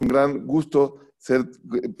un gran gusto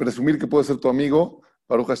presumir que puedo ser tu amigo,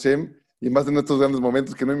 Baruch Hashem, y más en estos grandes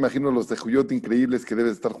momentos que no me imagino los de Juyot increíbles que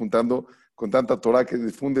debes estar juntando con tanta Torah que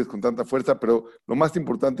difundes, con tanta fuerza, pero lo más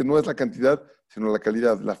importante no es la cantidad, sino la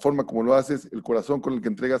calidad, la forma como lo haces, el corazón con el que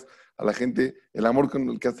entregas a la gente, el amor con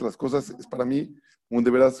el que haces las cosas. Es para mí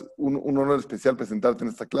de veras un honor especial presentarte en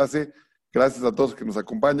esta clase. Gracias a todos que nos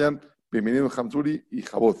acompañan. Bienvenido Hamzuri y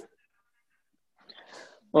Jabot.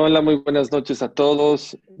 Hola, muy buenas noches a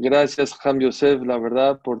todos. Gracias, Ham Yosef, la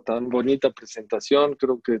verdad, por tan bonita presentación.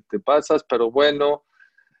 Creo que te pasas, pero bueno,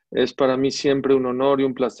 es para mí siempre un honor y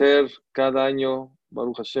un placer. Cada año,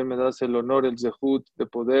 Baruch Hashem, me das el honor, el zehut, de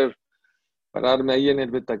poder pararme ahí en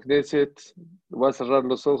el Bet Knesset. Voy a cerrar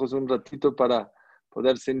los ojos un ratito para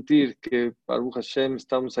poder sentir que, Baruch Hashem,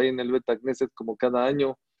 estamos ahí en el Bet Knesset como cada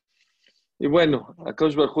año. Y bueno,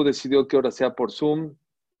 Akadosh Baruj Hu decidió que ahora sea por Zoom.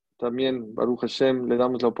 También, Baruch Hashem, le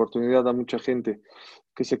damos la oportunidad a mucha gente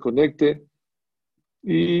que se conecte.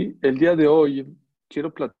 Y el día de hoy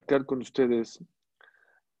quiero platicar con ustedes,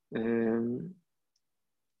 no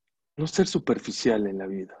ser superficial en la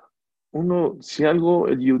vida. Si algo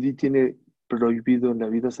el Yehudí tiene prohibido en la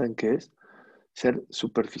vida, ¿saben qué es? Ser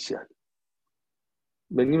superficial.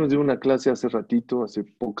 Venimos de una clase hace ratito, hace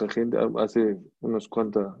poca gente, hace unos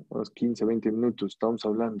 15, 20 minutos, estábamos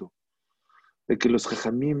hablando de que los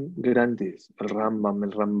jajamim grandes, el Rambam,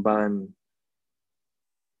 el Ramban,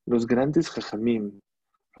 los grandes jajamim,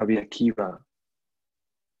 Rabbi Akiva,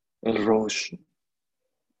 el Rosh,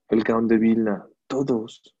 el Gaón de Vilna,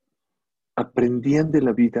 todos aprendían de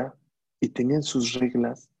la vida y tenían sus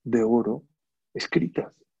reglas de oro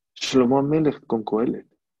escritas. Shlomo Amelech con Coelet,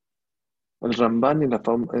 el Ramban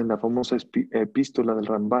en la famosa epístola del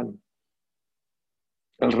Ramban.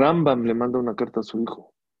 El Rambam le manda una carta a su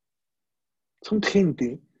hijo. Son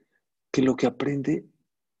gente que lo que aprende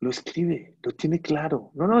lo escribe, lo tiene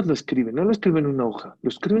claro. No lo escribe, no lo escribe en una hoja, lo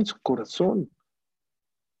escribe en su corazón.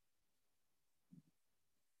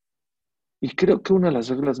 Y creo que una de las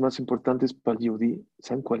reglas más importantes para el Yehudí,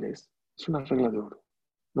 ¿saben cuál es? Es una regla de oro.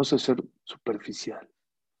 No sé ser superficial.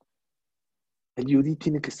 El Yehudí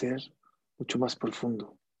tiene que ser mucho más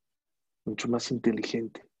profundo, mucho más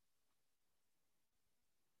inteligente.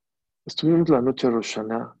 Estuvimos la noche de Rosh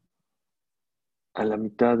Hashanah, a la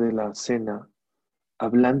mitad de la cena,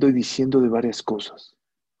 hablando y diciendo de varias cosas.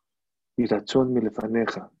 Y Rachón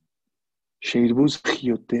milefaneja, Sheirbus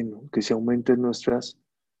giotenu, que se aumenten nuestros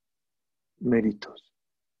méritos.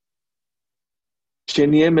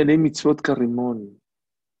 Sheniem elei mitzvot karimón,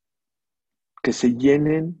 que se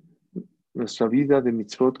llenen nuestra vida de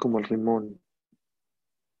mitzvot como el rimón.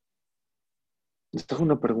 Les hago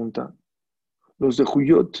una pregunta. Los de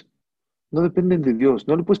Juyot no dependen de Dios.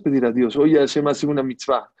 No le puedes pedir a Dios, oye, Hashem, hace una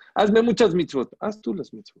mitzvah. Hazme muchas mitzvot. Haz tú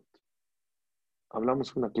las mitzvot.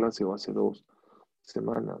 Hablamos en una clase o hace 2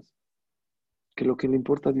 semanas que lo que le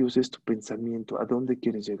importa a Dios es tu pensamiento, a dónde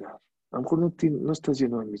quieres llegar. A lo mejor no estás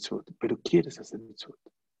lleno de mitzvot, pero quieres hacer mitzvot.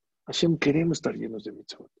 Hashem, queremos estar llenos de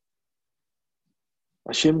mitzvot.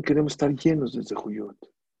 Hashem, queremos estar llenos desde Juyot.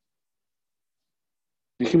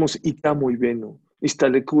 Dijimos, Itamo y Beno,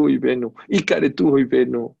 Istaleku y Beno, Ikaretu y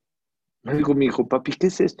Beno. Me dijo mi hijo, papi, ¿qué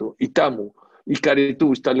es esto? Itamo,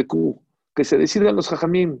 Ikaretu, Istaleku, que se decidan los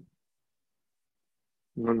jajamim.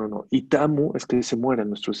 No. Itamu es que se mueran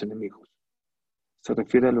nuestros enemigos. Se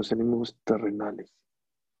refiere a los enemigos terrenales.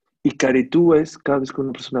 Ikaretu es cada vez que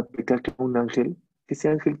una persona peca que un ángel, ese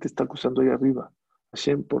ángel te está acusando ahí arriba.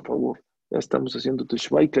 Hashem, por favor, ya estamos haciendo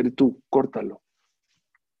Teshuvah, Ikaretu, córtalo.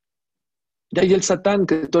 Y ahí el Satán,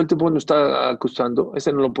 que todo el tiempo nos está acusando,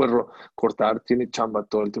 ese no lo puede cortar, tiene chamba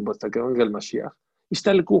todo el tiempo hasta que venga el Mashiach. Y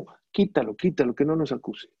está el Q, quítalo, que no nos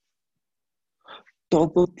acuse.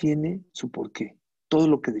 Todo tiene su porqué. Todo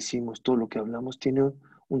lo que decimos, todo lo que hablamos tiene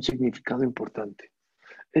un significado importante.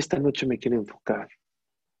 Esta noche me quiero enfocar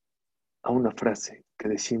a una frase que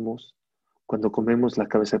decimos cuando comemos la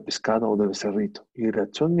cabeza de pescado o de becerrito. Y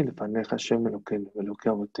rachón mi lefaneja Hashem Elokeinu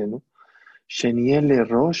abotenu, sheniele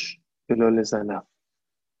rosh velo lezanav.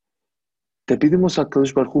 Te pedimos a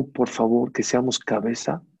Kadosh Baruj Hu, por favor, que seamos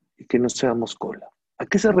cabeza y que no seamos cola. ¿A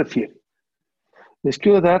qué se refiere? Les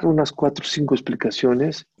quiero dar unas 4 o 5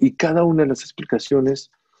 explicaciones y cada una de las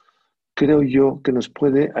explicaciones creo yo que nos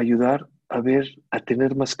puede ayudar a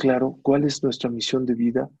tener más claro cuál es nuestra misión de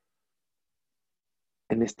vida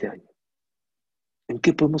en este año. ¿En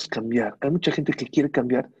qué podemos cambiar? Hay mucha gente que quiere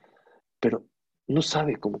cambiar, pero no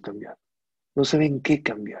sabe cómo cambiar. No sabe en qué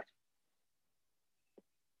cambiar.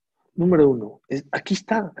 Número 1,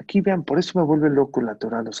 aquí vean, por eso me vuelve loco la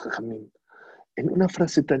Torah, los jajamim. En una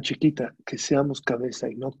frase tan chiquita, que seamos cabeza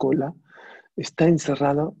y no cola, está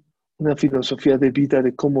encerrada una filosofía de vida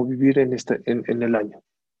de cómo vivir en el año.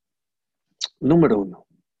 Número 1.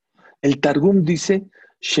 El Targum dice,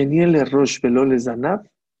 Sheniel Rosh Velol Zanav,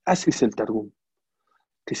 así es el Targum,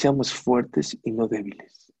 que seamos fuertes y no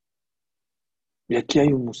débiles. Y aquí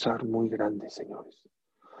hay un musar muy grande, señores.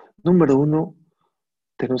 Número 1,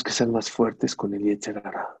 tenemos que ser más fuertes con el Yetzer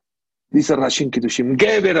Hara. Dice Rashin Kiddushim,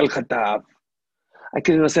 Geber al-Hatab. Hay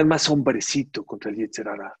que ser más hombrecito contra el Yetzer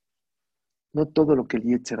Hara. No todo lo que el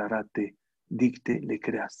Yetzer Hara te dicte, le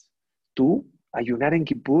creas. Tú, ayunar en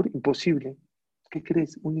Kippur, imposible. ¿Qué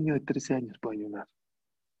crees? Un niño de 13 años puede ayunar.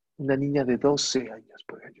 Una niña de 12 años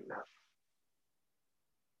puede ayunar.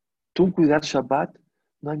 Tú cuidar Shabbat,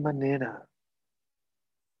 no hay manera.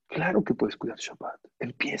 Claro que puedes cuidar Shabbat.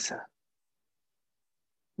 Empieza.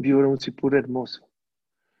 Vi ahora un sipur hermoso.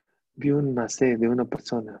 Vi un masé de una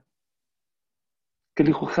persona que le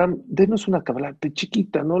dijo, Ham, denos una kabbalah de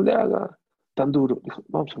chiquita, no le haga tan duro. Dijo,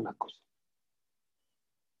 vamos a una cosa.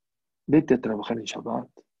 Vete a trabajar en Shabbat.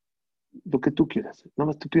 Lo que tú quieras. Nada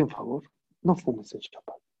más te pido un favor. No fumes en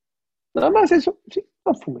Shabbat. Nada más eso. Sí,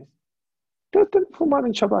 no fumes. Trata de fumar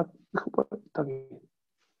en Shabbat. Dijo, bueno, está bien.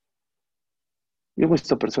 Llegó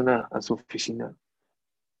esta persona a su oficina.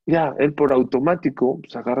 Ya, él por automático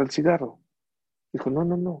pues, agarra el cigarro. Dijo, no,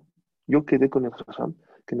 no, no. Yo quedé con el jajam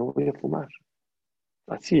que no voy a fumar.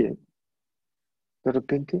 Así, ¿eh? De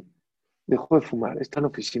repente dejó de fumar. Está en la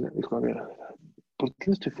oficina. Dijo, a ver, ¿por qué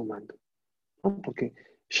no estoy fumando? No, porque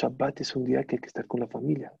Shabbat es un día que hay que estar con la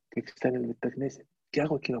familia, que hay que estar en el Bet Knesset. ¿Qué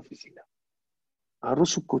hago aquí en la oficina? Agarró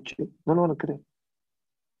su coche, no lo van a creer.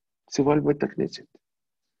 Se va al Bet Knesset.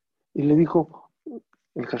 Y le dijo,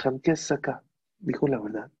 el jajam, ¿qué haces acá? Dijo la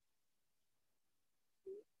verdad.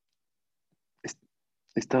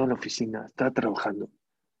 Estaba en la oficina, estaba trabajando.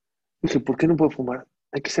 Dije, ¿por qué no puedo fumar?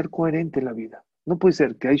 Hay que ser coherente en la vida. No puede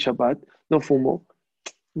ser que hay Shabbat, no fumo.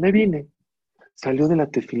 Me vine. Salió de la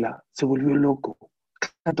tefilá, se volvió loco.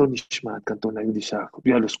 Cantó Nishmat, cantó Nagdishah,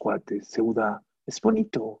 vio a los cuates, Seudá. Es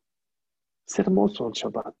bonito, es hermoso el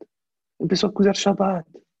Shabbat. Empezó a cuidar Shabbat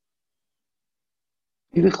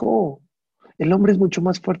y dejó. El hombre es mucho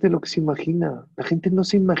más fuerte de lo que se imagina. La gente no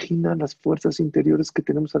se imagina las fuerzas interiores que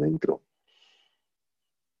tenemos adentro.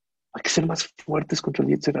 Hay que ser más fuertes contra el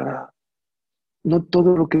Yetzer Hara. No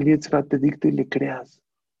todo lo que el Yetzer Hara te dicte y le creas.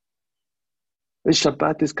 Es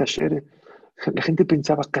Shabbat, es kasher. La gente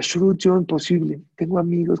pensaba, kashrut, yo imposible. Tengo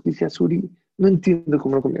amigos que dicen Suri, no entiendo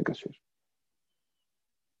cómo no comía kasher.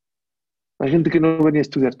 Hay gente que no venía a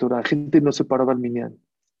estudiar Torah, hay gente que no se paraba al minyan.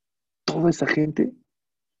 Toda esa gente,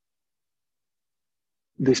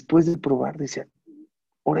 después de probar, decía,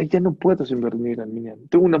 ahora ya no puedo sin venir al minyan.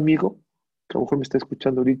 Tengo un amigo, que a lo mejor me está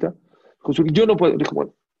escuchando ahorita, Josué, yo no puedo. Le dije,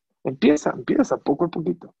 bueno, empieza, poco a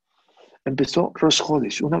poquito. Empezó Rosh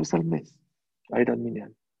Hodesh, una vez al mes, a ir al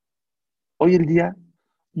minyan. Hoy el día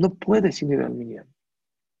no puedes sin ir al minyan.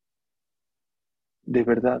 De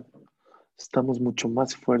verdad, estamos mucho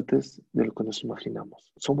más fuertes de lo que nos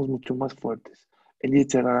imaginamos. Somos mucho más fuertes. El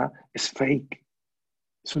Yetzer Hara es fake.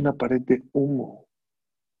 Es una pared de humo.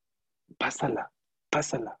 Pásala,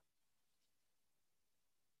 pásala.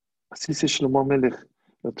 Así dice Shlomo Amelech,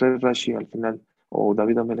 lo trae Rashi al final, o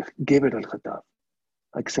David Amelech, Geber al-Hatab.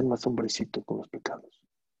 Hay que ser más hombrecito con los pecados.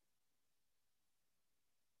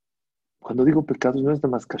 Cuando digo pecados, no es nada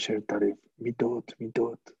más kasher taref, mitot.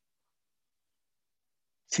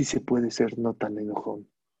 Sí se puede ser no tan enojón.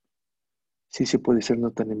 Sí se puede ser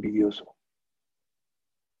no tan envidioso.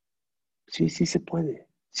 Sí se puede.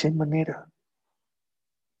 Sí hay manera.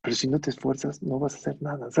 Pero si no te esfuerzas, no vas a hacer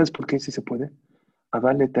nada. ¿Sabes por qué sí se puede?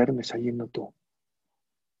 Adale termes ahí no tú.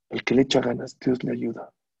 El que le echa ganas, Dios le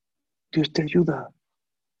ayuda. Dios te ayuda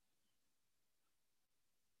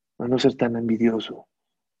a no ser tan envidioso.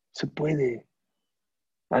 Se puede.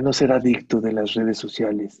 A no ser adicto de las redes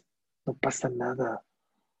sociales. No pasa nada.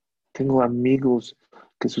 Tengo amigos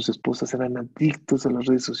que sus esposas eran adictos a las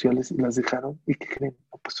redes sociales y las dejaron. ¿Y qué creen?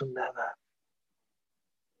 No pasó nada.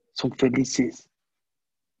 Son felices.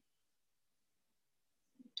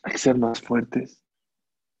 Hay que ser más fuertes.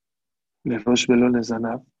 Les Rosh Belones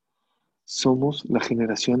Zanab. Somos la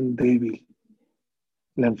generación débil.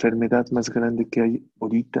 La enfermedad más grande que hay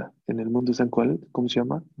ahorita en el mundo, ¿saben cuál? ¿Cómo se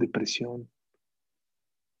llama? Depresión.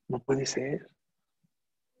 No puede ser.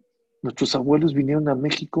 Nuestros abuelos vinieron a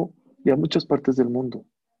México y a muchas partes del mundo,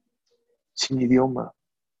 sin idioma,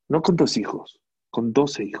 no con 2 hijos, con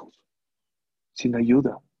 12 hijos, sin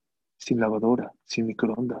ayuda, sin lavadora, sin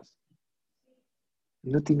microondas.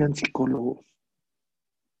 No tenían psicólogos,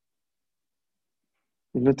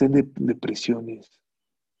 y no tienen depresiones.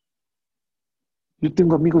 Yo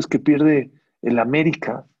tengo amigos que pierden el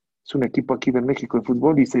América Es un equipo aquí de México de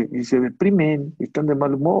fútbol y se deprimen, y están de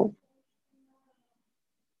mal humor.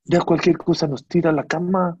 Ya cualquier cosa nos tira a la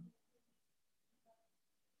cama.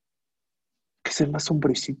 Hay que ser más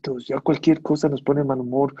hombrecitos. Ya cualquier cosa nos pone de mal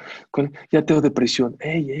humor. Ya tengo depresión.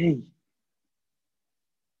 ¡Ey, ey!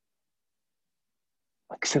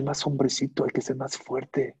 Hay que ser más hombrecito, hay que ser más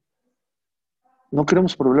fuerte. No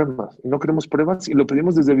queremos problemas y no queremos pruebas y lo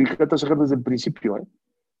pedimos desde Birkat Shahar desde el principio.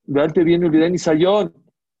 Vearte bien y olvidar Nisayón.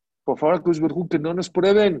 Por favor, que no nos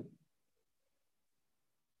prueben.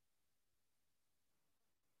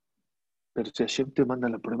 Pero si Hashem te manda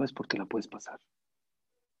la prueba es porque la puedes pasar.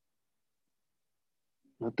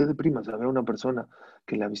 No te deprimas. A ver una persona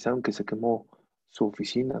que le avisaron que se quemó su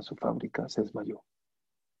oficina, su fábrica, se desmayó.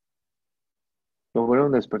 Lo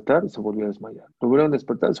volvieron a despertar, se volvió a desmayar. Lo volvieron a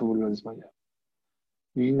despertar, se volvió a desmayar.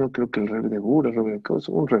 Y no creo que el rebe de Gur, el rebe de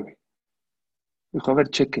Cosa, un rebe. Dijo, a ver,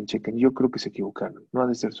 chequen. Yo creo que se equivocaron. No ha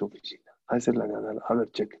de ser su oficina. Ha de ser la de al lado. A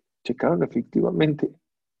ver, chequen. Checaron efectivamente.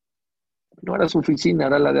 No era su oficina,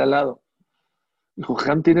 era la de al lado. Dijo,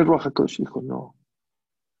 ¿Han tiene Ruach HaKodesh? Dijo, no.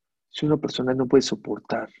 Si una persona no puede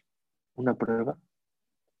soportar una prueba,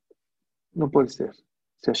 no puede ser.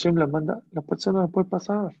 Si Hashem la manda, la persona la puede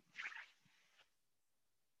pasar.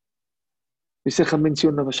 Dice,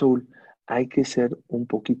 mencionaba Shaul, hay que ser un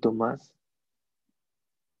poquito más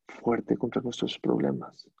fuerte contra nuestros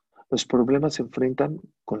problemas. Los problemas se enfrentan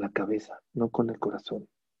con la cabeza, no con el corazón.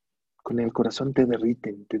 Con el corazón te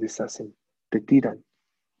derriten, te deshacen, te tiran.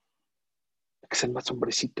 Hay que ser más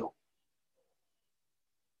hombrecito,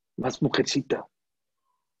 más mujercita.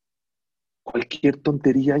 Cualquier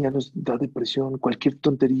tontería ya nos da depresión, cualquier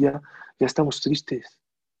tontería ya estamos tristes.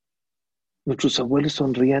 Nuestros abuelos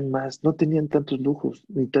sonrían más, no tenían tantos lujos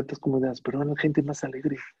ni tantas comodidades, pero eran gente más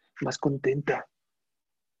alegre, más contenta.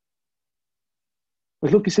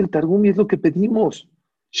 Es lo que es el Targum y es lo que pedimos.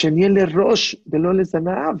 Sheniel Rosh de Loles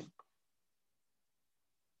Danav.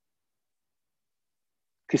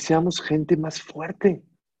 Que seamos gente más fuerte.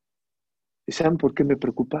 ¿Y saben por qué me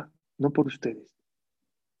preocupa? No por ustedes,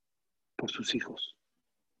 por sus hijos.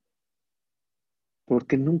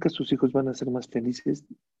 Porque nunca sus hijos van a ser más felices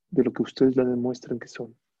de lo que ustedes la demuestran que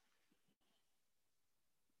son.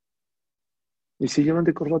 Y se llevan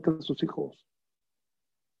de corbata a sus hijos.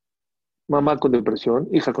 Mamá con depresión,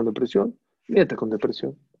 hija con depresión, nieta con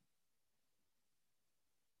depresión.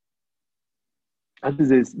 Antes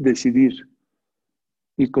de decidir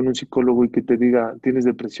ir con un psicólogo y que te diga, ¿tienes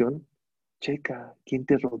depresión? Checa, ¿quién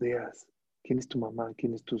te rodeas? ¿Quién es tu mamá?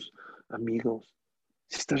 ¿Quién es tus amigos?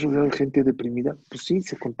 Si estás rodeado de gente deprimida, pues sí,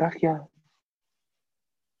 se contagia.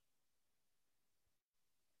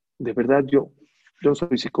 De verdad, yo no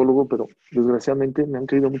soy psicólogo, pero desgraciadamente me han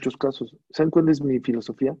caído muchos casos. ¿Saben cuál es mi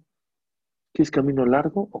filosofía? ¿Quieres camino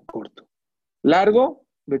largo o corto? Largo,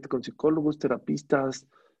 vete con psicólogos, terapistas.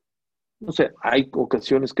 No sé, hay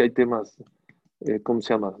ocasiones que hay temas, ¿cómo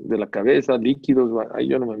se llama? De la cabeza, líquidos, ahí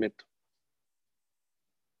yo no me meto.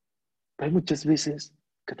 Pero hay muchas veces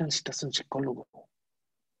que no necesitas un psicólogo,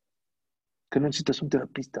 que no necesitas un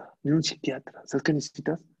terapista, ni un psiquiatra. ¿Sabes qué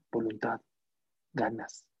necesitas? Voluntad,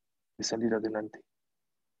 ganas de salir adelante.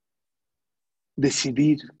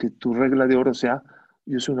 Decidir que tu regla de oro sea,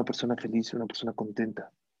 yo soy una persona feliz, una persona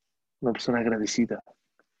contenta, una persona agradecida.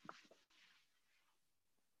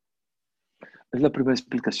 Es la primera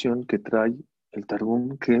explicación que trae el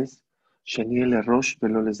Targum, que es Sheniel Rosh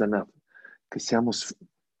Veloles Danav, que seamos,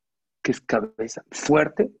 que es cabeza,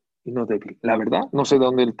 fuerte y no débil. La verdad, no sé de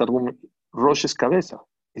dónde el Targum, Rosh es cabeza,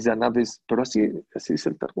 y Danav es, pero así es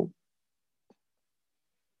el Targum.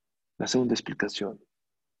 La segunda explicación,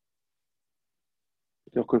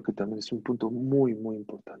 yo creo que también es un punto muy, muy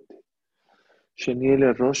importante.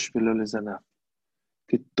 Sheniel Rosh Veloles Danav,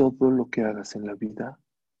 que todo lo que hagas en la vida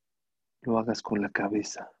lo hagas con la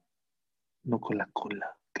cabeza, no con la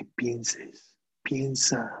cola, que pienses,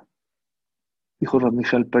 piensa. Dijo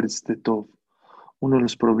Ramijal Pérez de Tov, uno de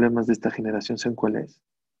los problemas de esta generación, ¿saben cuál es?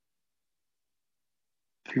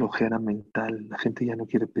 Flojera mental, la gente ya no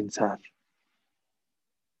quiere pensar.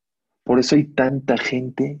 Por eso hay tanta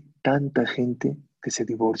gente que se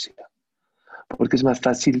divorcia, porque es más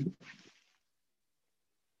fácil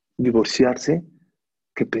divorciarse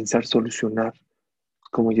que pensar solucionar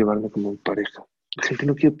cómo llevarme como pareja. La gente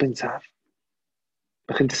no quiere pensar.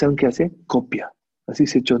 La gente sabe qué hace, copia. Así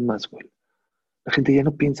dice John Maxwell. La gente ya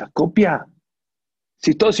no piensa, copia.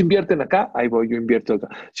 Si todos invierten acá, ahí voy, yo invierto acá.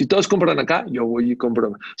 Si todos compran acá, yo voy y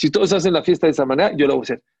compro. Si todos hacen la fiesta de esa manera, yo lo voy a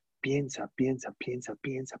hacer. Piensa, piensa, piensa,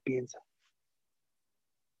 piensa, piensa.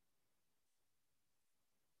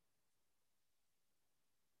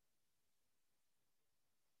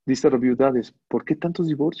 Dice Rabiudades, ¿por qué tantos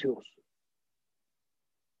divorcios?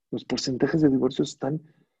 Los porcentajes de divorcios están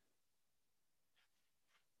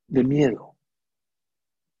de miedo.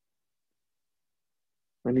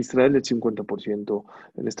 En Israel el 50%,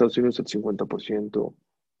 en Estados Unidos el 50%.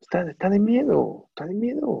 Está de miedo, está de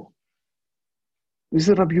miedo.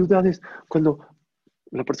 Dice Rabiudades, cuando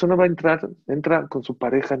la persona va a entrar, entra con su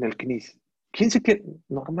pareja en el CNIS. ¿Quién se quiere?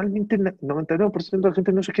 Normalmente el 99% de la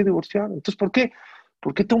gente no se quiere divorciar. Entonces, ¿por qué?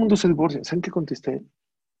 ¿Por qué todo el mundo se divorcia? ¿Saben qué contesté?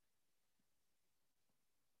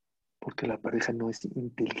 Porque la pareja no es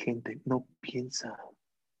inteligente, no piensa.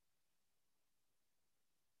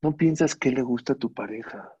 No piensas qué le gusta a tu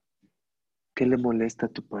pareja, qué le molesta a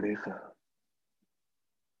tu pareja.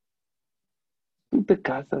 Tú te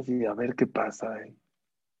casas y a ver qué pasa.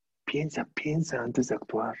 Piensa antes de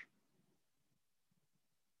actuar.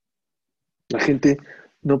 La gente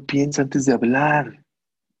no piensa antes de hablar.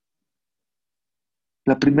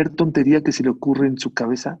 La primera tontería que se le ocurre en su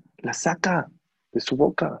cabeza, la saca de su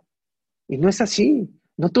boca. Y no es así.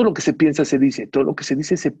 No todo lo que se piensa se dice, todo lo que se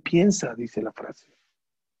dice se piensa, dice la frase.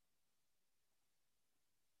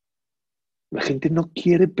 La gente no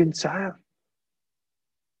quiere pensar.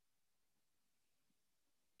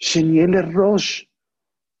 Sheniel Rosh.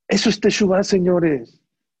 Eso es Teshuvah, señores.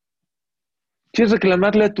 ¿Quieres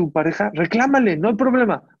reclamarle a tu pareja? Reclámale, no hay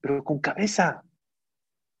problema, pero con cabeza,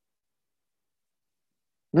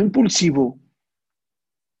 no impulsivo.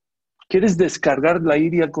 ¿Quieres descargar la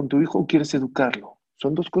ira con tu hijo o quieres educarlo?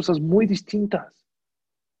 Son dos cosas muy distintas.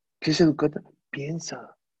 ¿Quieres educarlo?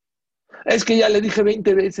 Piensa. Es que ya le dije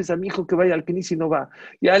 20 veces a mi hijo que vaya al Knis y no va.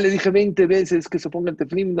 Ya le dije 20 veces que se ponga el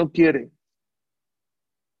teflín y no quiere.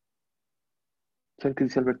 ¿Saben qué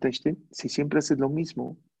dice Albert Einstein? Si siempre haces lo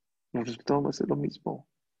mismo, los resultados van a ser lo mismo.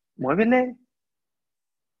 Muévele.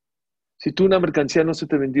 Si tú una mercancía no se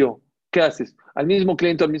te vendió, ¿qué haces? ¿Al mismo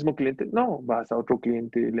cliente, al mismo cliente? No, vas a otro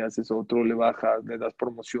cliente, le haces otro, le bajas, le das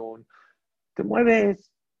promoción, te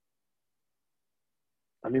mueves.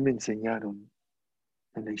 A mí me enseñaron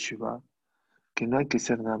en la Yeshiva que no hay que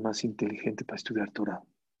ser nada más inteligente para estudiar Torah.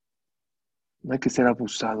 No hay que ser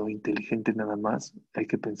abusado, inteligente nada más. Hay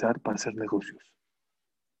que pensar para hacer negocios.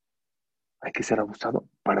 Hay que ser abusado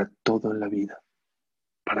para todo en la vida.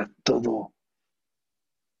 Para todo.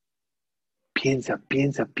 Piensa.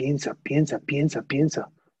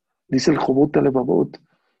 Dice el Jobot Alevavot.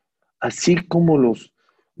 Así como los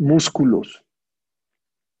músculos,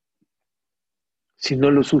 si no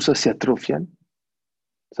los usas, se atrofian.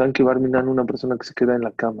 Saben que Barminan, una persona que se queda en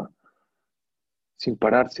la cama sin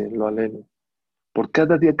pararse, lo aleno. Por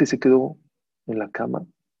cada día que se quedó en la cama,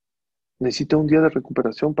 necesita un día de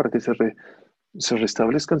recuperación para que se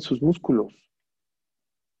restablezcan sus músculos.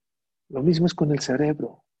 Lo mismo es con el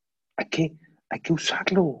cerebro. Hay que, hay que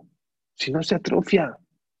usarlo. Si no, se atrofia.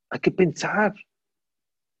 Hay que pensar.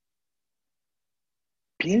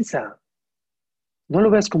 Piensa. No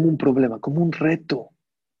lo veas como un problema, como un reto.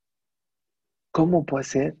 ¿Cómo puede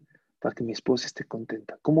ser para que mi esposa esté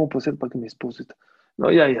contenta? ¿Cómo puede ser para que mi esposa esté?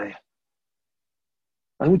 No, ya.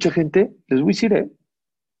 Hay mucha gente, les voy a decir,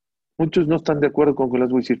 muchos no están de acuerdo con lo que les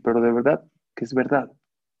voy a decir, pero de verdad que es verdad.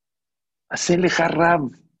 Hacerle jarrab.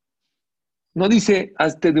 No dice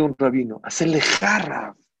hazte de un rabino, hacerle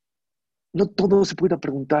jarrab. No todo se puede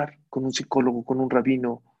preguntar con un psicólogo, con un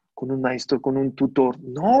rabino, con un maestro, con un tutor.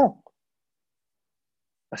 No.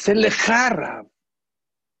 Hacerle jarrab.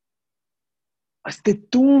 Hazte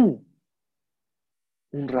tú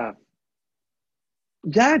un rab.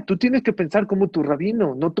 Ya, tú tienes que pensar como tu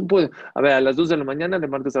rabino. No tú puedes. A ver, a las 2 de la mañana le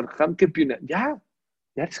mandas al Ham, ¿qué opina? Ya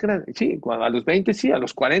eres grande. Sí, a los 20 sí, a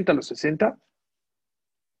los 40, a los 60.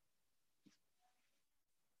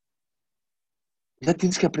 Ya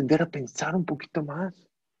tienes que aprender a pensar un poquito más.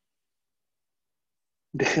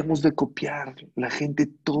 Dejemos de copiar. La gente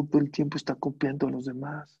todo el tiempo está copiando a los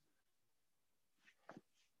demás.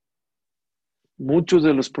 Muchos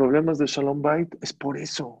de los problemas de Shalom Bait es por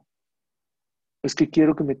eso. Es que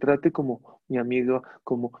quiero que me trate como mi amigo,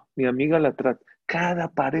 como mi amiga la trata.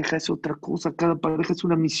 Cada pareja es otra cosa, cada pareja es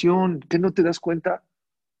una misión. ¿Qué no te das cuenta?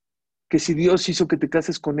 Que si Dios hizo que te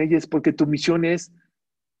cases con ella es porque tu misión es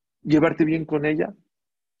llevarte bien con ella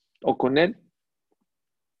o con él.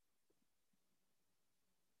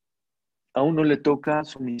 A uno le toca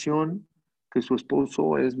su misión, que su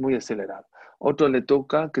esposo es muy acelerado. A otro le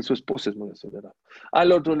toca que su esposa es muy acelerada.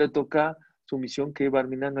 Al otro le toca su misión que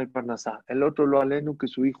Barminan no hay parnasá. El otro lo aleno que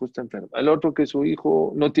su hijo está enfermo. El otro que su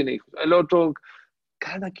hijo no tiene hijos. El otro,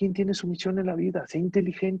 cada quien tiene su misión en la vida. Sé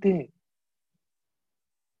inteligente.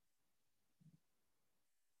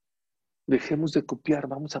 Dejemos de copiar,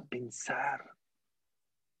 vamos a pensar.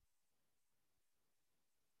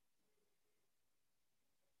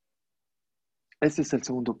 Ese es el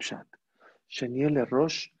segundo pshat. Sheniel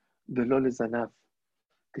Rosh Veloles Danav.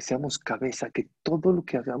 Que seamos cabeza, que todo lo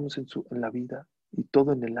que hagamos en la vida y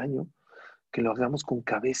todo en el año, que lo hagamos con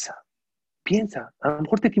cabeza. Piensa, a lo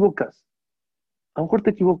mejor te equivocas,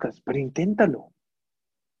 pero inténtalo.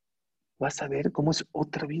 Vas a ver cómo es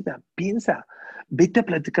otra vida. Piensa, vete a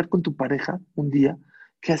platicar con tu pareja un día.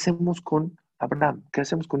 ¿Qué hacemos con Abraham? ¿Qué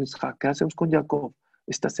hacemos con Isaac? ¿Qué hacemos con Jacob?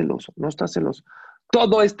 ¿Estás celoso? ¿No estás celoso?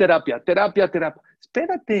 Todo es terapia, terapia, terapia.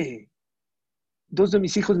 Espérate. Dos de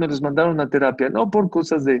mis hijos me los mandaron a terapia, no por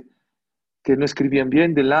cosas de que no escribían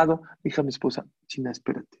bien, de lado. Hija, mi esposa, China,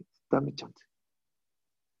 espérate, dame chance.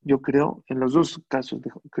 Yo creo, en los dos casos,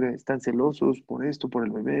 están celosos por esto, por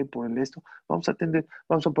el bebé, por el esto. Vamos a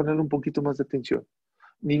ponerle un poquito más de atención.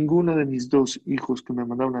 Ninguno de mis dos hijos que me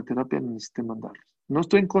mandaron a terapia necesité mandarlos. No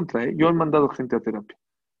estoy en contra, ¿eh? Yo he mandado gente a terapia.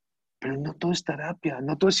 Pero no todo es terapia,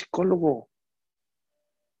 no todo es psicólogo.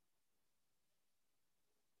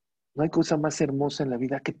 No hay cosa más hermosa en la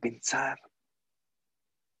vida que pensar.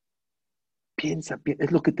 Piensa,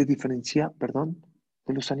 es lo que te diferencia, perdón,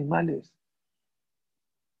 de los animales.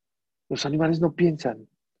 Los animales no piensan,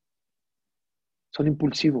 son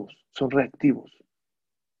impulsivos, son reactivos.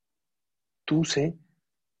 Tú sé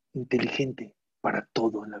inteligente para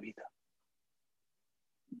todo en la vida.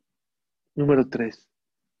 Número 3.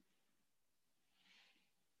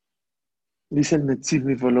 Dice el Netziv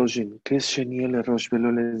Mivolozhin, que es Sheniel Rosh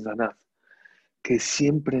Veloles Danav, que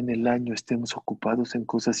siempre en el año estemos ocupados en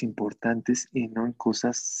cosas importantes y no en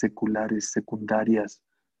cosas seculares, secundarias,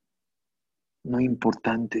 no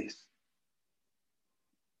importantes.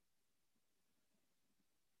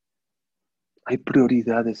 Hay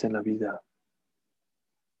prioridades en la vida.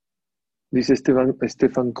 Dice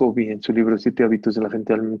Stefan Covey en su libro Siete hábitos de la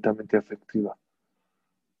gente altamente afectiva.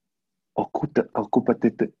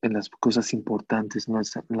 Ocúpate en las cosas importantes, no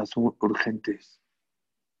en las urgentes.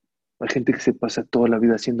 Hay gente que se pasa toda la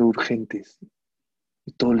vida haciendo urgentes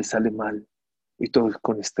y todo le sale mal y todo es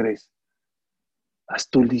con estrés. Haz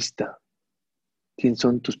tu lista. ¿Quién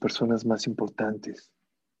son tus personas más importantes?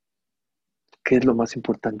 ¿Qué es lo más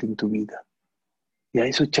importante en tu vida? Y a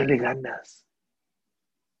eso échale ganas.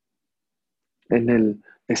 En el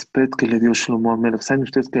sped que le dio Shlomo Amelech, ¿saben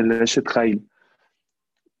ustedes que el Eshet Hail,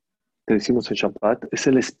 que decimos en Shabbat, es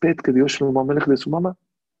el sped que dio Shlomo Amelech de su mamá?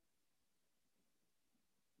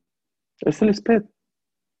 Es el sped.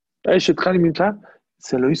 Eshet Hail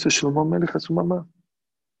se lo hizo Shlomo Amelech a su mamá.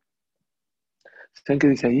 ¿Saben qué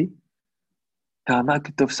dice ahí? Ta'ama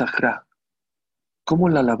Kitov Sahra. ¿Cómo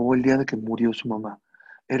la alabó el día de que murió su mamá?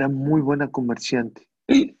 Era muy buena comerciante.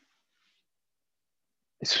 ¿Eso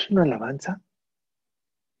es una alabanza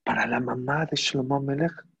para la mamá de Shlomo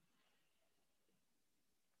Amelech?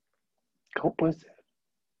 ¿Cómo puede ser?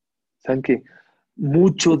 ¿Saben que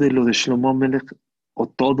mucho de lo de Shlomo Amelech o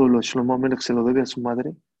todo lo de Shlomo Amelech se lo debe a su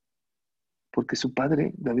madre? Porque su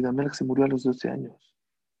padre, David Amelech, se murió a los 12 años.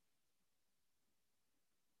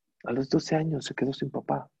 A los 12 años se quedó sin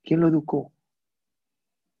papá. ¿Quién lo educó?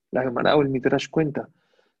 La Gemara o el Midrash cuenta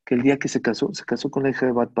que el día que se casó con la hija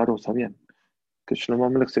de Bat Paró, ¿sabían? Que Shlomo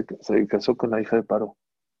Amelech se casó con la hija de Paró.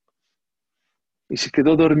 Y se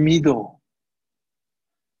quedó dormido.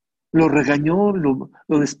 Lo regañó,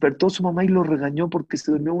 lo despertó su mamá y lo regañó porque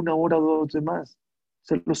se durmió una hora o dos de más.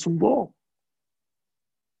 Se lo zumbó.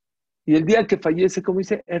 Y el día que fallece, como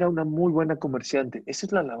dice, era una muy buena comerciante. Esa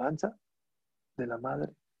es la alabanza de la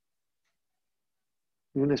madre.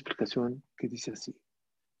 Y una explicación que dice así.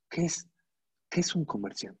 ¿Qué es un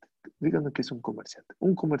comerciante? Díganme qué es un comerciante.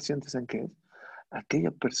 Un comerciante, ¿saben qué es?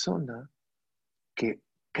 Aquella persona que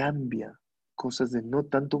cambia cosas de no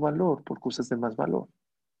tanto valor por cosas de más valor.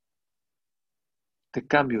 Te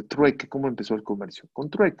cambio, trueque. ¿Cómo empezó el comercio? Con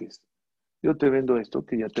trueques. Yo te vendo esto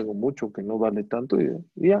que ya tengo mucho, que no vale tanto, y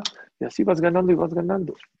ya. Y así vas ganando y vas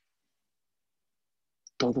ganando.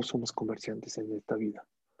 Todos somos comerciantes en esta vida.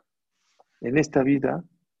 En esta vida,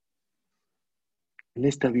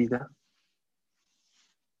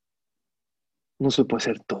 no se puede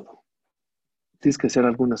hacer todo. Tienes que hacer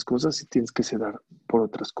algunas cosas y tienes que ceder por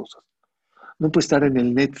otras cosas. No puedes estar en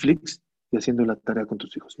el Netflix y haciendo la tarea con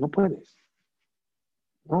tus hijos. No puedes.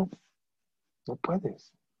 No, no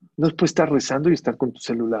puedes. No puedes estar rezando y estar con tu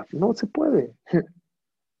celular. No se puede.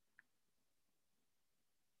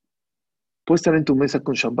 Puedes estar en tu mesa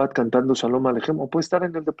con Shabbat cantando Shalom Alejem, o puedes estar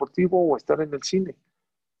en el deportivo o estar en el cine.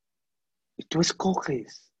 Y tú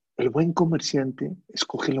escoges. El buen comerciante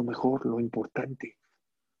escoge lo mejor, lo importante.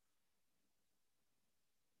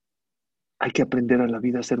 Hay que aprender a la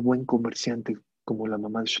vida a ser buen comerciante, como la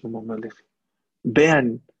mamá de Shlomo Melech.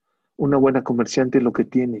 Vean una buena comerciante lo que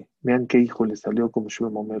tiene. Vean qué hijo le salió como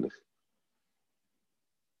Shlomo Melech.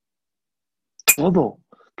 Todo.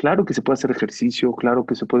 Claro que se puede hacer ejercicio, claro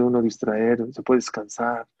que se puede uno distraer, se puede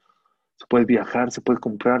descansar, se puede viajar, se puede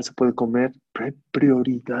comprar, se puede comer, pero hay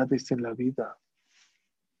prioridades en la vida.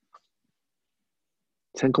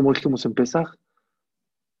 ¿Saben cómo dijimos en Pesaj?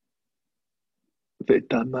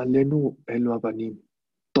 Vetamalenu elo abanim.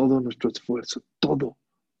 Todo nuestro esfuerzo, todo.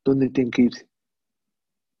 ¿Dónde tienen que irse?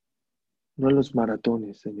 No en los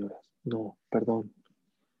maratones, señoras. No, perdón.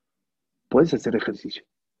 Puedes hacer ejercicio,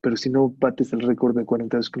 pero si no bates el récord de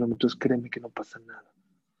 42 kilómetros, créeme que no pasa nada.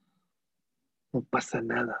 No pasa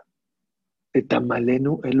nada.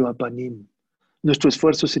 Etamalenu elo abanim. Nuestro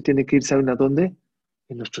esfuerzo se tiene que ir, ¿saben a dónde?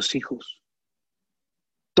 En nuestros hijos.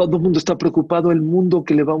 Todo el mundo está preocupado el mundo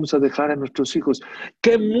que le vamos a dejar a nuestros hijos.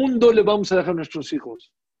 ¿Qué mundo le vamos a dejar a nuestros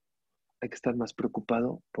hijos? Hay que estar más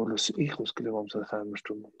preocupado por los hijos que le vamos a dejar a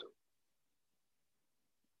nuestro mundo.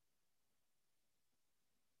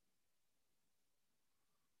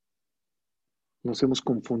 Nos hemos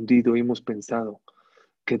confundido y hemos pensado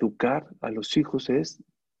que educar a los hijos es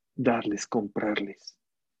darles, comprarles.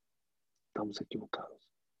 Estamos equivocados.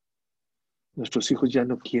 Nuestros hijos ya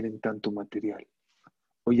no quieren tanto material,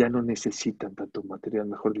 o ya no necesitan tanto material,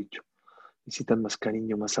 mejor dicho. Necesitan más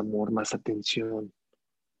cariño, más amor, más atención,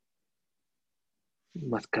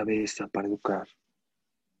 más cabeza para educar.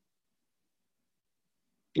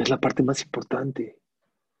 Es la parte más importante.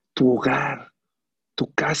 Tu hogar,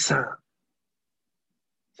 tu casa.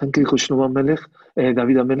 ¿Saben qué dijo Shlomo Amelech,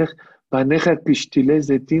 David Amelech? Paneja kishtiles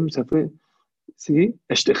de tim, ¿sí?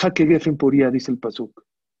 Esteja que gefen poría, dice el pasuk.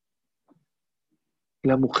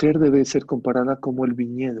 La mujer debe ser comparada como el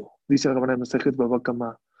viñedo. Dice la Gemara de Masejet Baba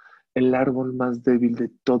Kama, el árbol más débil de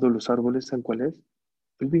todos los árboles, ¿saben cuál es?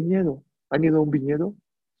 El viñedo. ¿Han ido a un viñedo?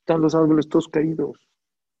 Están los árboles todos caídos.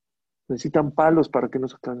 Necesitan palos para que no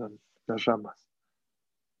se caigan las ramas.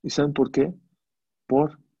 ¿Y saben por qué?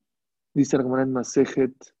 Dice la Gemara en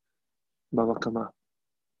Masejet Baba Kama,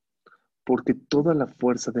 porque toda la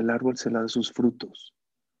fuerza del árbol se la da sus frutos.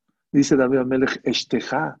 Dice David Amelech,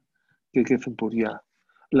 Esteja, que jefen poría.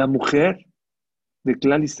 La mujer de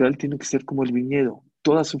Klal Israel tiene que ser como el viñedo.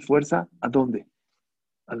 Toda su fuerza, ¿a dónde?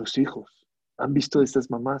 A los hijos. ¿Han visto de estas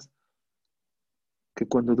mamás que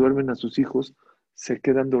cuando duermen a sus hijos se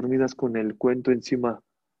quedan dormidas con el cuento encima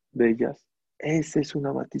de ellas? Esa es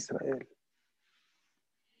una Bat Israel.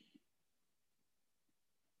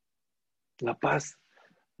 La paz.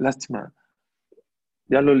 Lástima.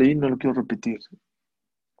 Ya lo leí, no lo quiero repetir.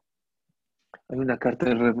 Hay una carta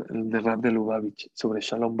de Rab de Lubavitch sobre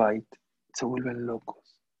Shalom Bait. Se vuelven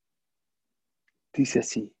locos. Dice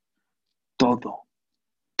así, todo,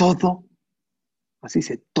 así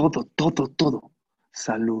dice, todo.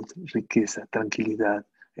 Salud, riqueza, tranquilidad,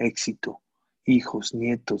 éxito, hijos,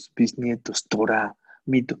 nietos, bisnietos, Torah,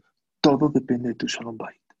 mito. Todo depende de tu Shalom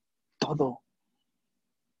Bait. Todo.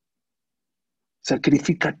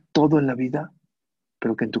 Sacrifica todo en la vida,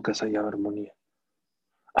 pero que en tu casa haya armonía.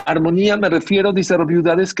 Armonía me refiero, dice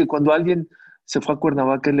Viudades, que cuando alguien se fue a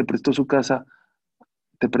Cuernavaca y le prestó su casa,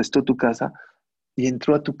 te prestó tu casa y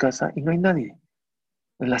entró a tu casa y no hay nadie.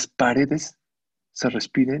 En las paredes se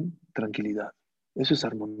respiren tranquilidad. Eso es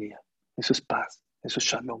armonía, eso es paz, eso es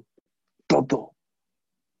shalom. Todo.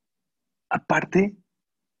 Aparte,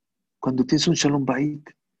 cuando tienes un shalom bait,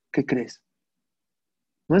 ¿qué crees?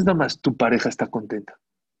 No es nada más tu pareja está contenta.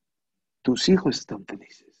 Tus hijos están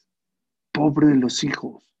felices. Pobre de los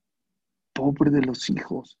hijos. Pobre de los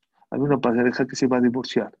hijos. Hay una pareja que se va a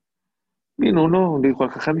divorciar. Vino uno, le dijo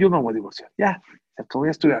al jajam, yo me voy a divorciar. Ya, se acabó,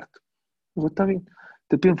 ya estoy harto. Digo, está bien.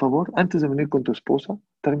 Te pido un favor, antes de venir con tu esposa,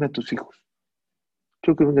 tráeme a tus hijos.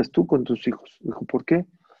 Quiero que vengas tú con tus hijos. Dijo, ¿por qué?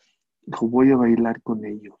 Dijo, voy a bailar con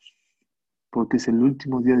ellos. Porque es el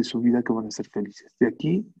último día de su vida que van a ser felices. De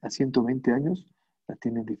aquí a 120 años la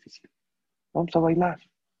tienen difícil. Vamos a bailar.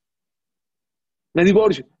 Me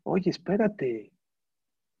divorcio. Oye, espérate.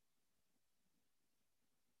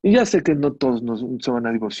 Y ya sé que no todos se van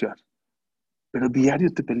a divorciar. Pero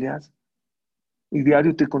diario te peleas y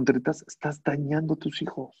diario te contretas. Estás dañando a tus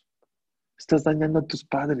hijos. Estás dañando a tus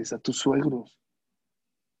padres, a tus suegros.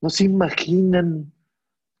 No se imaginan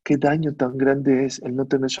qué daño tan grande es el no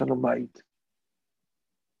tener Shalom Bait.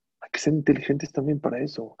 Hay que ser inteligentes también para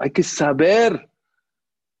eso. Hay que saber.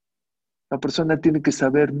 La persona tiene que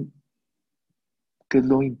saber qué es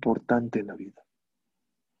lo importante en la vida.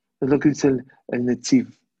 Es lo que dice el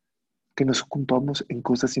Netziv, que nos ocupamos en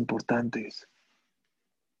cosas importantes.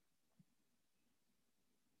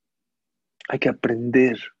 Hay que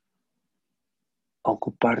aprender a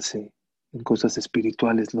ocuparse en cosas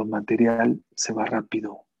espirituales. Lo material se va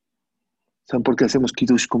rápido. ¿Saben por qué hacemos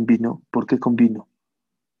kiddush con vino? ¿Por qué con vino?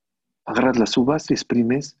 Agarras las uvas y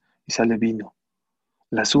exprimes y sale vino.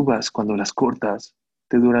 Las uvas, cuando las cortas,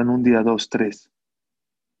 te duran un día, dos, tres.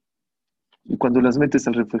 Y cuando las metes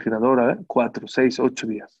al refrigerador, 4, 6, 8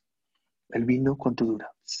 días. El vino, ¿cuánto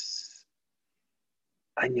dura?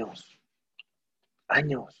 Años,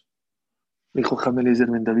 años. Dijo Hamel Ezer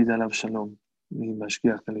Ben David al Shalom, mi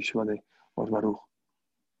Mashgiach en la Yeshiva de Or Baruch.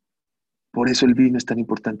 Por eso el vino es tan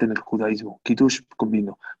importante en el judaísmo. Kiddush con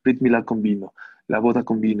vino, Brit Milá con vino, la boda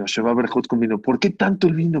con vino, Sheva Berjot con vino. ¿Por qué tanto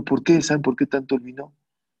el vino? ¿Por qué? ¿Saben por qué tanto el vino?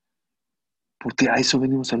 Porque a eso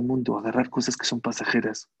venimos al mundo, a agarrar cosas que son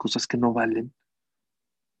pasajeras, cosas que no valen,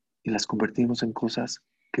 y las convertimos en cosas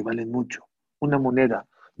que valen mucho. Una moneda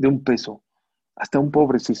de $1, hasta un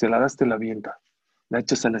pobre, si se la das, te la avienta. La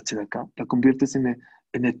echas a la chedaká, la conviertes en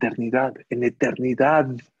eternidad, en eternidad.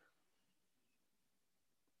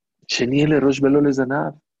 Sheniel Rosh Velo les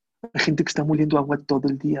Danav. Hay gente que está moliendo agua todo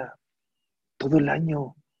el día, todo el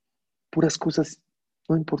año, puras cosas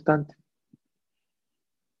no importantes.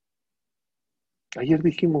 Ayer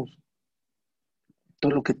dijimos,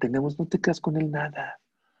 todo lo que tenemos, no te quedas con él nada.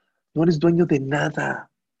 No eres dueño de nada.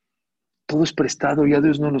 Todo es prestado, ya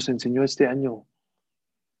Dios nos los enseñó este año.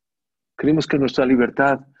 Creemos que nuestra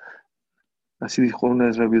libertad, así dijo una de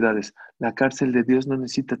las realidades, la cárcel de Dios no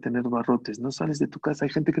necesita tener barrotes. No sales de tu casa.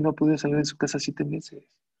 Hay gente que no ha podido salir de su casa 7 meses.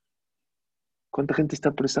 ¿Cuánta gente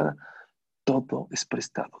está prestada? Todo es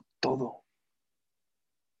prestado, todo.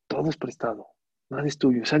 Todo es prestado. Nada es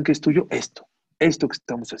tuyo. ¿Saben qué es tuyo? Esto que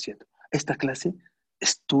estamos haciendo. Esta clase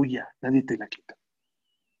es tuya. Nadie te la quita.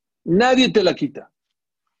 Nadie te la quita.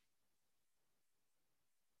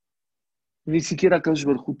 Ni siquiera Kaush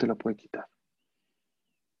Barjú te la puede quitar.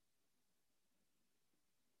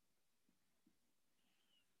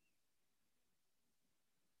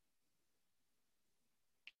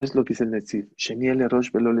 Es lo que dice el Netziv. Sheniel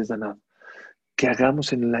Rosh Velo les Danav. Que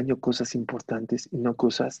hagamos en el año cosas importantes y no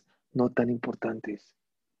cosas no tan importantes.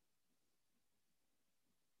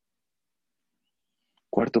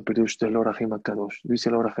 Cuarto perush del Orahim HaKadosh. Dice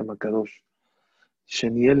el Orahim HaKadosh.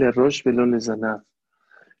 Sheniel Rosh Velo les Danav.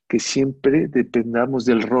 Que siempre dependamos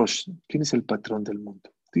del Rosh. ¿Quién es el patrón del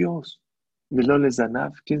mundo? Dios. Velo les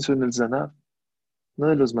Danav. ¿Quién son el Zanav? No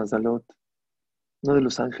de los Mazalot, no de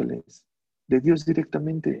los ángeles, de Dios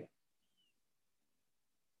directamente.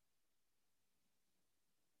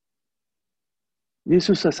 Y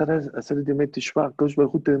eso es hacer de Metishvah. Kosh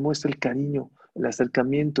Baruj te demuestra el cariño, el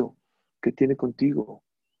acercamiento que tiene contigo.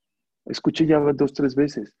 Escuché ya 2, 3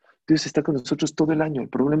 veces. Dios está con nosotros todo el año. El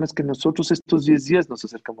problema es que nosotros estos 10 días nos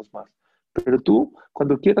acercamos más. Pero tú,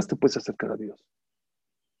 cuando quieras, te puedes acercar a Dios.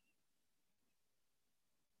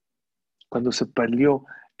 Cuando se peleó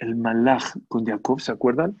el Malach con Jacob, ¿se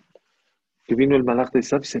acuerdan? Que vino el Malach de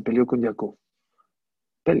Isaac y se peleó con Jacob.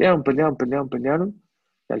 Pelearon.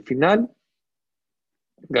 Y al final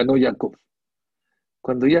ganó Jacob.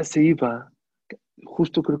 Cuando ya se iba,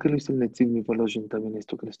 justo creo que lo hizo el Netziv Mivoloshin también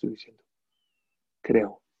esto que le estoy diciendo.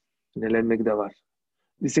 Creo, en el Emek Davar.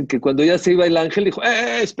 Dicen que cuando ya se iba el ángel dijo,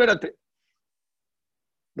 espérate,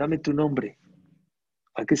 dame tu nombre.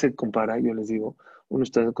 ¿A qué se compara? Yo les digo, uno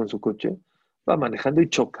está con su coche, va manejando y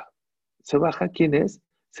choca. Se baja, ¿quién es?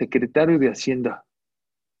 Secretario de Hacienda,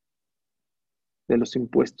 de los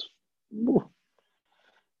impuestos.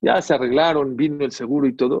 Ya se arreglaron, vino el seguro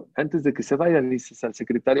y todo. Antes de que se vaya, le dices al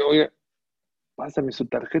secretario, oye, pásame su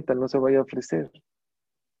tarjeta, no se vaya a ofrecer.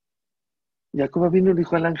 Jacoba vino y le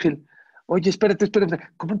dijo al ángel, oye, espérate,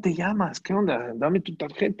 ¿cómo te llamas? ¿Qué onda? Dame tu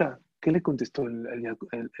tarjeta. ¿Qué le contestó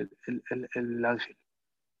el ángel?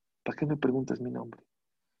 ¿Para qué me preguntas mi nombre?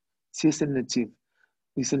 Si es el Netziv,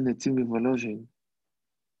 dice el Netziv Mivoloshin.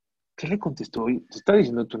 ¿Qué le contestó? Oye, ¿te está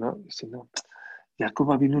diciendo tú, no? Dice, no.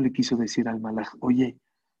 Jacoba vino y le quiso decir al malaj, oye,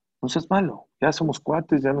 no seas malo, ya somos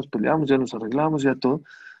cuates, ya nos peleamos, ya nos arreglamos, ya todo.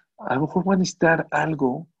 A lo mejor voy a necesitar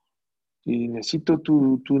algo y necesito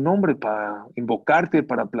tu nombre para invocarte,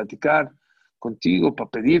 para platicar contigo,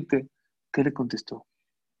 para pedirte. ¿Qué le contestó?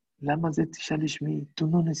 Lamas de Tishalishmi, tú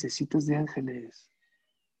no necesitas de ángeles.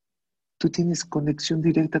 Tú tienes conexión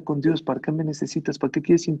directa con Dios. ¿Para qué me necesitas? ¿Para qué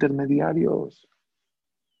quieres intermediarios?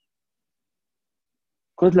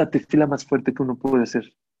 ¿Cuál es la tefila más fuerte que uno puede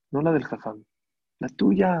hacer? No la del jajam, la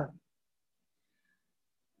tuya.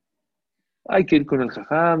 Hay que ir con el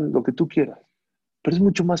jajam, lo que tú quieras. Pero es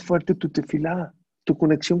mucho más fuerte tu tefilá, tu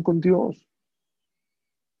conexión con Dios.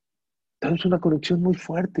 Tenemos una conexión muy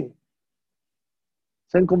fuerte.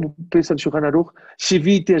 ¿Saben cómo empieza el Shulchan Aruch?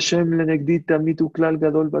 Shiviti Hashem lenegdita mitu klal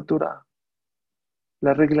gadol batorah.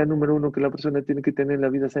 La regla número 1 que la persona tiene que tener en la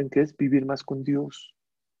vida, ¿saben qué es? Vivir más con Dios.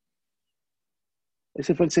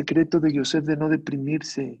 Ese fue el secreto de Yosef de no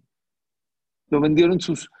deprimirse. Lo vendieron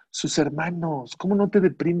sus hermanos. ¿Cómo no te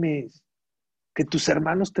deprimes? que tus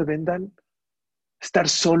hermanos te vendan, estar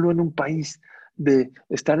solo en un país, de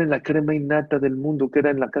estar en la crema innata del mundo, que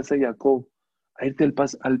era en la casa de Jacob, a irte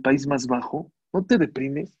al país más bajo, no te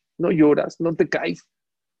deprimes, no lloras, no te caes.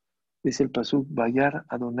 Dice el pasuk, Vayar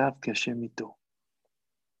Adonav que Hashem itó.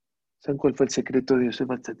 ¿Saben cuál fue el secreto de Yosef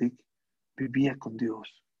Atzadik? Vivía con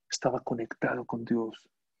Dios, estaba conectado con Dios.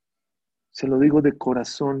 Se lo digo de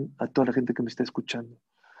corazón a toda la gente que me está escuchando.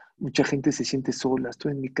 Mucha gente se siente sola,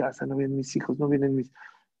 estoy en mi casa, no vienen mis hijos, no vienen mis...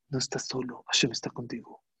 No estás solo, Hashem está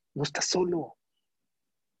contigo. No estás solo.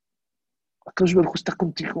 Akadosh Baruj Hu está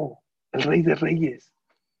contigo, el Rey de Reyes.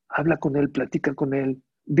 Habla con él, platica con él,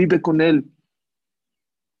 vive con él.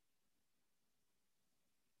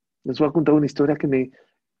 Les voy a contar una historia que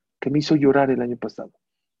me hizo llorar el año pasado.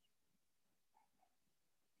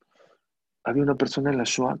 Había una persona en la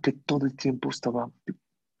Shoah que todo el tiempo estaba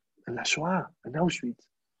en la Shoah, en Auschwitz.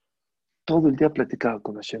 Todo el día platicaba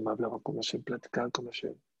con Hashem, hablaba con Hashem, platicaba con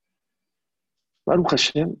Hashem. Baruch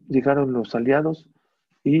Hashem, llegaron los aliados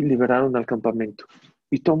y liberaron al campamento.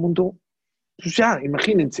 Y todo el mundo, pues ya,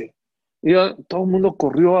 imagínense. Todo el mundo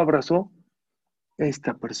corrió, abrazó.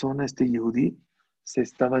 Esta persona, este Yehudí, se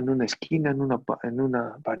estaba en una esquina, en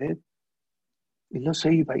una pared, y no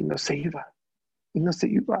se iba, y no se iba, y no se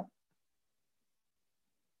iba.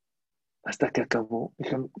 Hasta que acabó.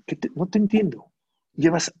 Dijeron, no te entiendo.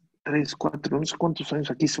 Llevas 3, 4, no sé cuántos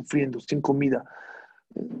años aquí sufriendo, sin comida,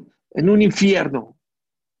 en un infierno.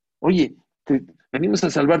 Oye, venimos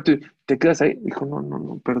a salvarte, te quedas ahí. Dijo,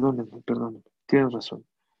 no, perdónenme. Tienes razón.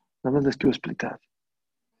 Nada más les quiero explicar.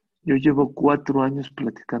 Yo llevo 4 años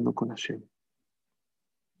platicando con Hashem.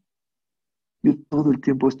 Yo todo el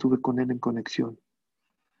tiempo estuve con él en conexión.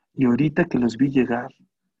 Y ahorita que los vi llegar,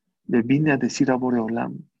 le vine a decir a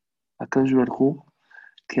Boreolam, a Kadosh Baruj Hu,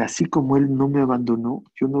 que así como él no me abandonó,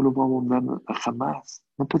 yo no lo voy a abandonar jamás.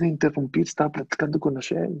 No puede interrumpir, estaba platicando con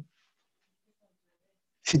Hashem.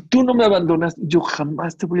 Si tú no me abandonas, yo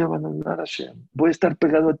jamás te voy a abandonar, Hashem. Voy a estar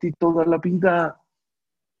pegado a ti toda la vida.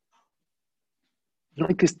 No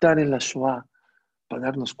hay que estar en la Shoah para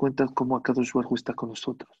darnos cuenta cómo Akadosh Baruj Hu está con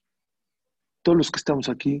nosotros. Todos los que estamos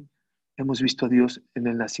aquí hemos visto a Dios en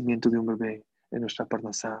el nacimiento de un bebé, en nuestra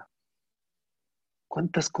parnasá.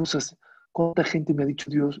 ¿Cuántas cosas, cuánta gente me ha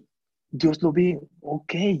dicho Dios lo ve,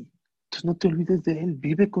 ok. Entonces no te olvides de Él,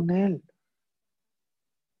 vive con Él,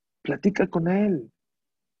 platica con Él.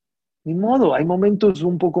 Ni modo, hay momentos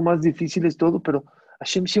un poco más difíciles todo, pero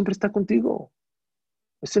Hashem siempre está contigo.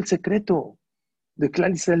 Es el secreto de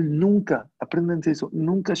Klal Israel. Nunca, apréndanse eso,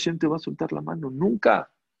 nunca Hashem te va a soltar la mano,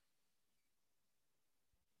 nunca.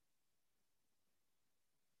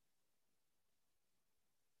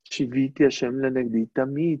 Shiviti Hashem lenegdita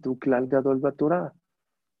mi, tu Klal Gadol Batorah.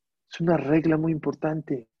 Es una regla muy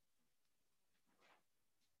importante.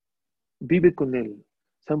 Vive con Él.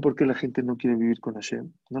 ¿Saben por qué la gente no quiere vivir con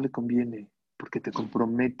Hashem? No le conviene, porque te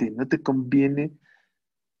compromete. No te conviene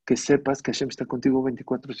que sepas que Hashem está contigo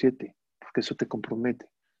 24/7, porque eso te compromete.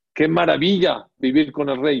 ¡Qué maravilla vivir con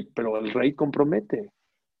el Rey! Pero el Rey compromete.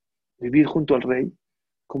 Vivir junto al Rey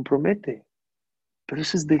compromete. Pero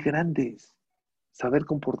eso es de grandes. Saber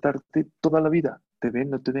comportarte toda la vida. ¿Te ven,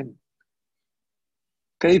 no te ven?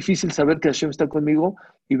 Qué difícil saber que Hashem está conmigo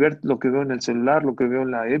y ver lo que veo en el celular, lo que veo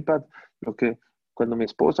en la iPad, cuando mi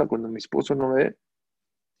esposo no ve.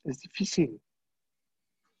 Es difícil.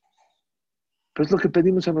 Pero es lo que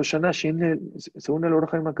pedimos en Rosh Hashanah, según el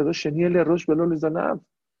Orach HaKadosh, Sheniel Rosh Velo Les Danav.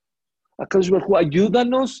 Akadosh Baruj Hu,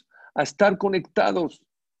 ayúdanos a estar conectados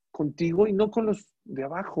contigo y no con los de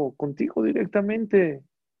abajo, contigo directamente.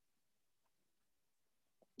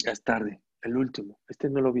 Ya es tarde, el último. Este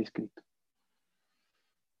no lo había escrito.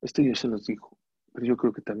 Este yo se los digo, pero yo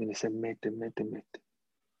creo que también ese mete.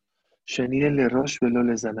 Sheniel Rosh Velo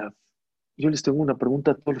Les Danav. Yo les tengo una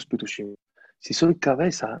pregunta a todos los pirushim. Si soy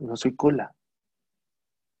cabeza, no soy cola.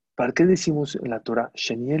 ¿Para qué decimos en la Torah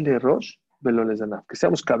Sheniel Rosh Velo Les Danav? Que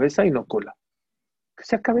seamos cabeza y no cola. Que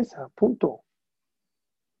sea cabeza, punto.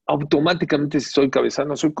 Automáticamente si soy cabeza,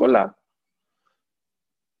 no soy cola.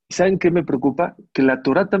 ¿Y saben qué me preocupa? Que la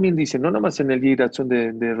Torah también dice, no nada más en el Yiratzon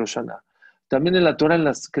de Rosh Hashanah, también en la Torah, en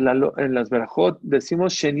las Berajot,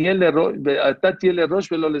 decimos Sheniel Atatiel Rosh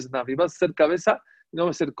Velo Les Danav. Y vas a ser cabeza y no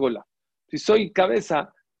vas a ser cola. Si soy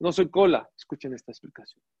cabeza, no soy cola. Escuchen esta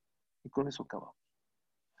explicación. Y con eso acabamos.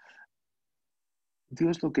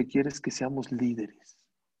 Dios lo que quiere es que seamos líderes.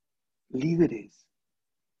 Líderes.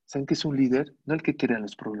 ¿Saben qué es un líder? No el que crea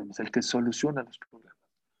los problemas, el que soluciona los problemas.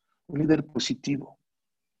 Un líder positivo.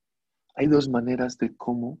 Hay 2 maneras de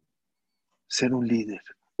cómo ser un líder.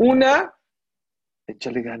 Una,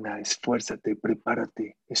 échale gana, esfuérzate,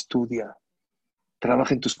 prepárate, estudia,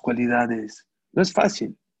 trabaja en tus cualidades, No es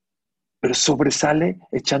fácil, pero sobresale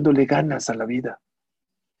echándole ganas a la vida.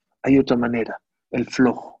 Hay otra manera, el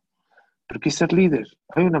flojo. Pero ¿qué es ser líder?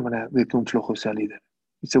 Hay una manera de que un flojo sea líder.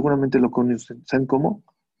 Y seguramente lo conocen. ¿Saben cómo?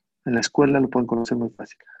 En la escuela lo pueden conocer muy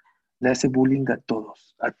fácil. Le hace bullying a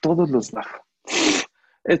todos los baja.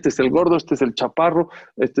 Este es el gordo, este es el chaparro,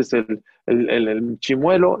 este es el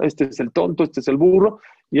chimuelo, este es el tonto, este es el burro,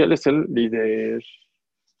 y él es el líder.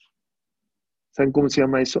 ¿Saben cómo se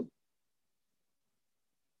llama eso?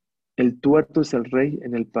 El tuerto es el rey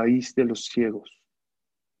en el país de los ciegos.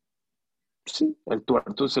 Sí, el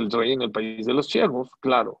tuerto es el rey en el país de los ciegos,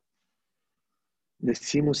 claro.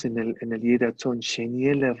 Decimos en el Yeratzon,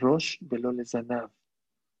 Sheniel Rosh Velole Zanav.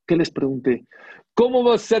 ¿Qué les pregunté? ¿Cómo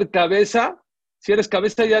vas a ser cabeza? Si eres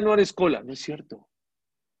cabeza ya no eres cola. No es cierto.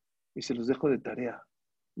 Y se los dejo de tarea.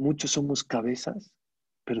 Muchos somos cabezas,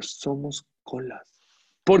 pero somos colas.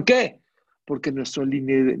 ¿Por qué? Porque nuestro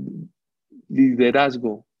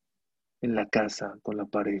liderazgo en la casa, con la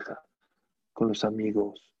pareja, con los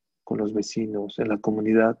amigos, con los vecinos, en la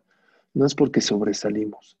comunidad, no es porque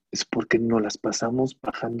sobresalimos, es porque nos las pasamos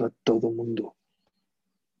bajando a todo mundo,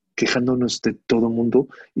 quejándonos de todo mundo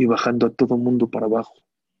y bajando a todo mundo para abajo.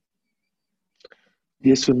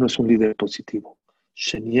 Y eso no es un líder positivo.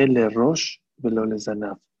 Sheniel Rosh Velole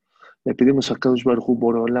Zanav. Le pedimos a Kadosh Baruj Hu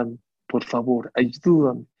Borolam, por favor,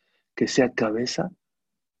 ayúdame que sea cabeza,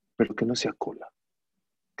 pero que no sea cola,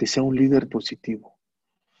 que sea un líder positivo.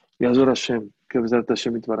 Y Azor Hashem, que Bezat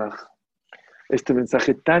Hashem Itbaraj. Este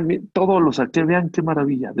mensaje todo lo saqué, vean qué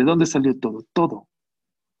maravilla. ¿De dónde salió todo? Todo.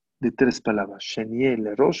 De 3 palabras.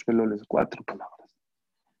 Sheniel Rosh Veloles, 4 palabras.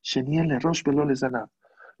 Sheniel Rosh Veloles Zanav.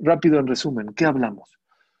 Rápido en resumen, ¿qué hablamos?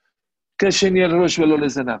 ¿Qué es Sheniel Rosh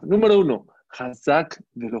Veloles Zanav? Número 1, Hazak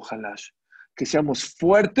Velo Halash. Que seamos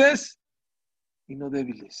fuertes y no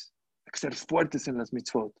débiles. Hay que ser fuertes en las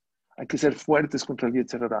mitzvot. Hay que ser fuertes contra el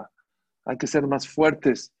Yetzer Hara. Hay que ser más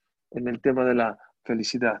fuertes en el tema de la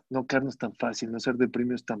felicidad. No quedarnos tan fácil, no ser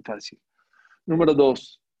deprimidos tan fácil. Número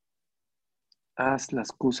 2, haz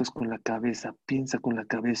las cosas con la cabeza. Piensa con la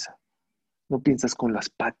cabeza. No piensas con las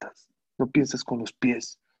patas. No piensas con los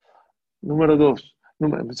pies. Número 2,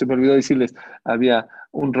 se me olvidó decirles, había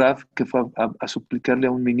un Raf que fue a suplicarle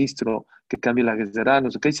a un ministro que cambie la gezerá,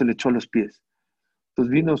 no sé qué, y se le echó a los pies.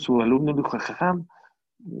 Entonces vino su alumno y dijo, jajam,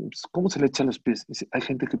 ¿cómo se le echa a los pies? Dice, hay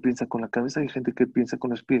gente que piensa con la cabeza y hay gente que piensa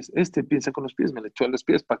con los pies. Este piensa con los pies, me le echó a los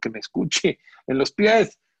pies para que me escuche en los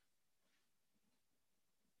pies.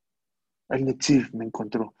 El Netziv me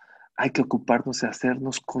encontró. Hay que ocuparnos de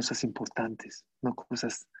hacernos cosas importantes, no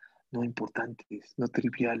cosas no importantes, no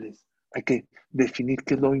triviales. Hay que definir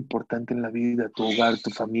qué es lo importante en la vida, tu hogar, tu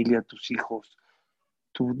familia, tus hijos,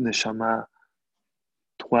 tu neshama,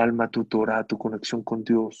 tu alma, tu Torah, tu conexión con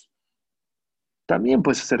Dios. También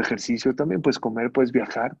puedes hacer ejercicio, también puedes comer, puedes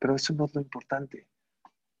viajar, pero eso no es lo importante.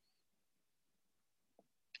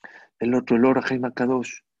 El otro, el Ora Jaime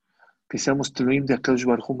Kadosh, que seamos Tluim de Akadosh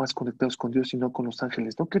Baruj Hu más conectados con Dios y no con los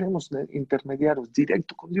ángeles. No queremos intermediarios,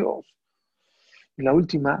 directo con Dios. Y la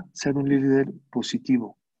última, ser un líder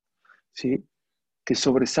positivo, ¿sí? Que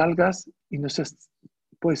sobresalgas y no seas,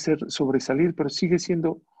 puede ser sobresalir, pero sigue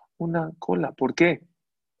siendo una cola. ¿Por qué?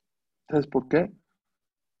 ¿Sabes por qué?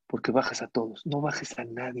 Porque bajas a todos, no bajes a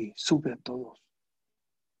nadie, sube a todos.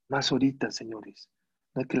 Más ahorita, señores,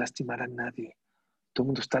 no hay que lastimar a nadie. Todo el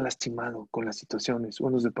mundo está lastimado con las situaciones,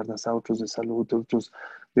 unos de parnasá, otros de salud, otros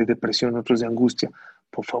de depresión, otros de angustia.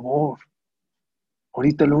 Por favor,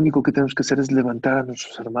 ahorita lo único que tenemos que hacer es levantar a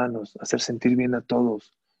nuestros hermanos, hacer sentir bien a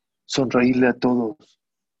todos, sonreírle a todos.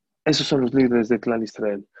 Esos son los líderes de Clan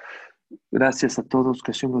Israel. Gracias a todos,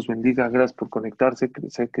 que Dios los bendiga, gracias por conectarse,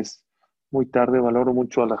 sé que es muy tarde, valoro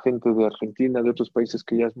mucho a la gente de Argentina, de otros países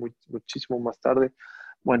que ya es muchísimo más tarde,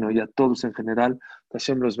 bueno, y a todos en general, que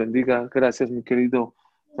Hashem los bendiga, gracias mi querido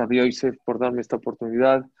David Yosef por darme esta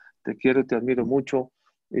oportunidad, te quiero, te admiro mucho,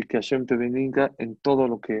 y que Hashem te bendiga en todo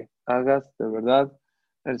lo que hagas, de verdad,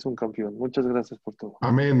 eres un campeón, muchas gracias por todo.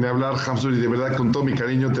 Amén, de hablar, Hamzul, y de verdad con todo mi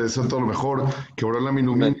cariño te deseo todo lo mejor, que Borolam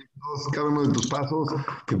ilumine cada uno de tus pasos,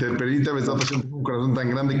 que te permita, Besat Hashem, un corazón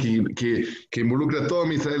tan grande que involucra a todo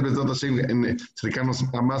mi Israel, Besat Hashem,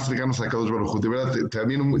 más cercanos a Kadosh Baruj Hu. De verdad, te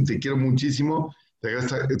admiro, te quiero muchísimo, te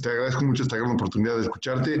agradezco mucho esta gran oportunidad de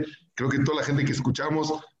escucharte. Creo que toda la gente que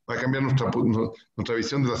escuchamos va a cambiar nuestra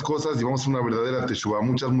visión de las cosas y vamos a una verdadera teshuva.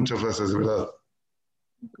 Muchas gracias, de verdad.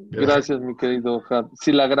 Gracias, mi querido Jad.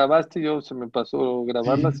 Si la grabaste, se me pasó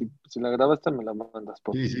grabarla. Sí, Si la grabaste, me la mandas,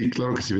 por favor. sí, claro que sí.